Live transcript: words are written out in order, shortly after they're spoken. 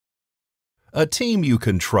A team you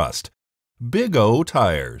can trust. Big O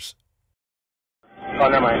Tires. Oh,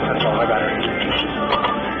 never mind. That's all. I got it.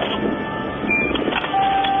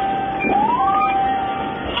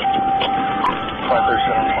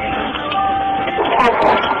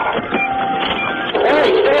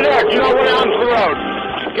 Hey, stay there. Do not run out into the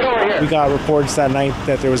road. Get over here. We got reports that night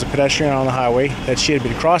that there was a pedestrian on the highway, that she had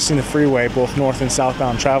been crossing the freeway, both north and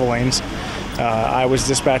southbound travel lanes. I was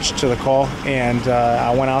dispatched to the call, and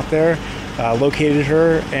I went out there, located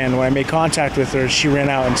her, and when I made contact with her, she ran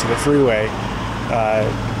out into the freeway,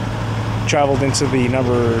 traveled into the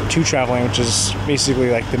number 2 travel lane, which is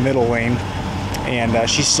basically like the middle lane, and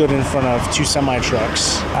she stood in front of 2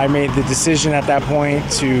 semi-trucks. I made the decision at that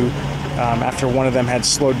point to, after one of them had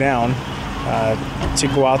slowed down, to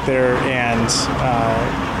go out there and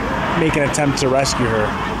make an attempt to rescue her.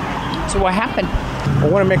 So what happened?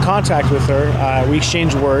 Well, when I made contact with her, we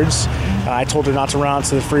exchanged words. I told her not to run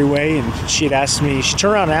onto the freeway, and she turned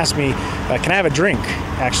around and asked me, can I have a drink,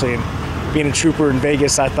 actually? And being a trooper in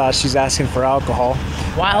Vegas, I thought she's asking for alcohol.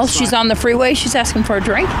 While she's on the freeway, she's asking for a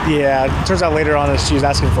drink? Yeah, it turns out later on that she was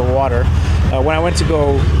asking for water. When I went to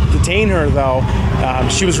go detain her, though,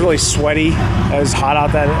 she was really sweaty. It was hot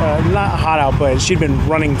out not hot out, but she'd been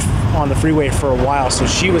running on the freeway for a while, so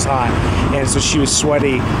she was hot, and so she was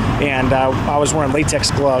sweaty, and I was wearing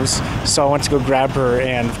latex gloves, so I went to go grab her,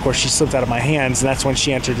 and of course she slipped out of my hands, and that's when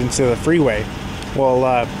she entered into the freeway.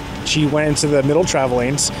 Well, she went into the middle travel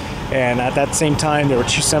lanes, and at that same time there were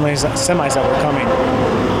 2 semis that were coming,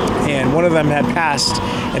 and one of them had passed,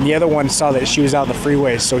 and the other one saw that she was out in the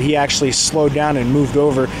freeway, so he actually slowed down and moved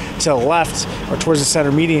over to the left or towards the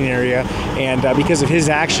center median area, and because of his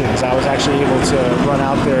actions, I was actually able to run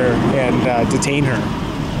out there and detain her.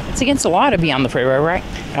 It's against the law to be on the freeway, right?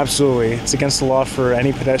 Absolutely. It's against the law for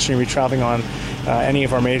any pedestrian to be traveling on any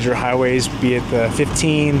of our major highways, be it the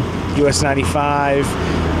 15, US 95,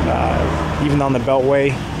 even on the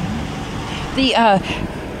Beltway. The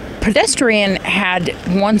pedestrian had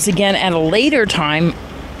once again at a later time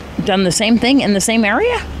done the same thing in the same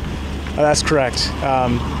area? That's correct.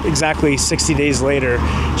 Exactly 60 days later,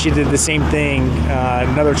 she did the same thing.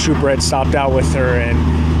 Another trooper had stopped out with her,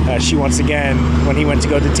 and she once again, when he went to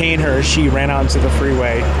go detain her, she ran out into the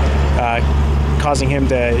freeway, causing him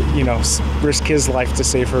to, risk his life to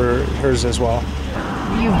save hers as well.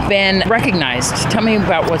 You've been recognized. Tell me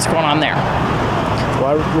about what's going on there.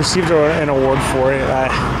 Well, I received an award for it.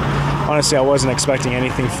 Honestly, I wasn't expecting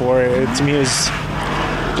anything for it. To me, it was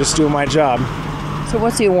just doing my job. So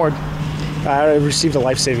what's the award? I received a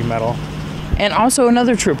life-saving medal. And also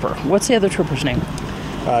another trooper. What's the other trooper's name?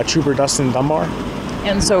 Trooper Dustin Dunbar.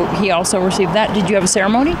 And so he also received that. Did you have a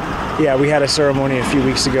ceremony? Yeah, we had a ceremony a few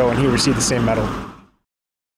weeks ago, and he received the same medal.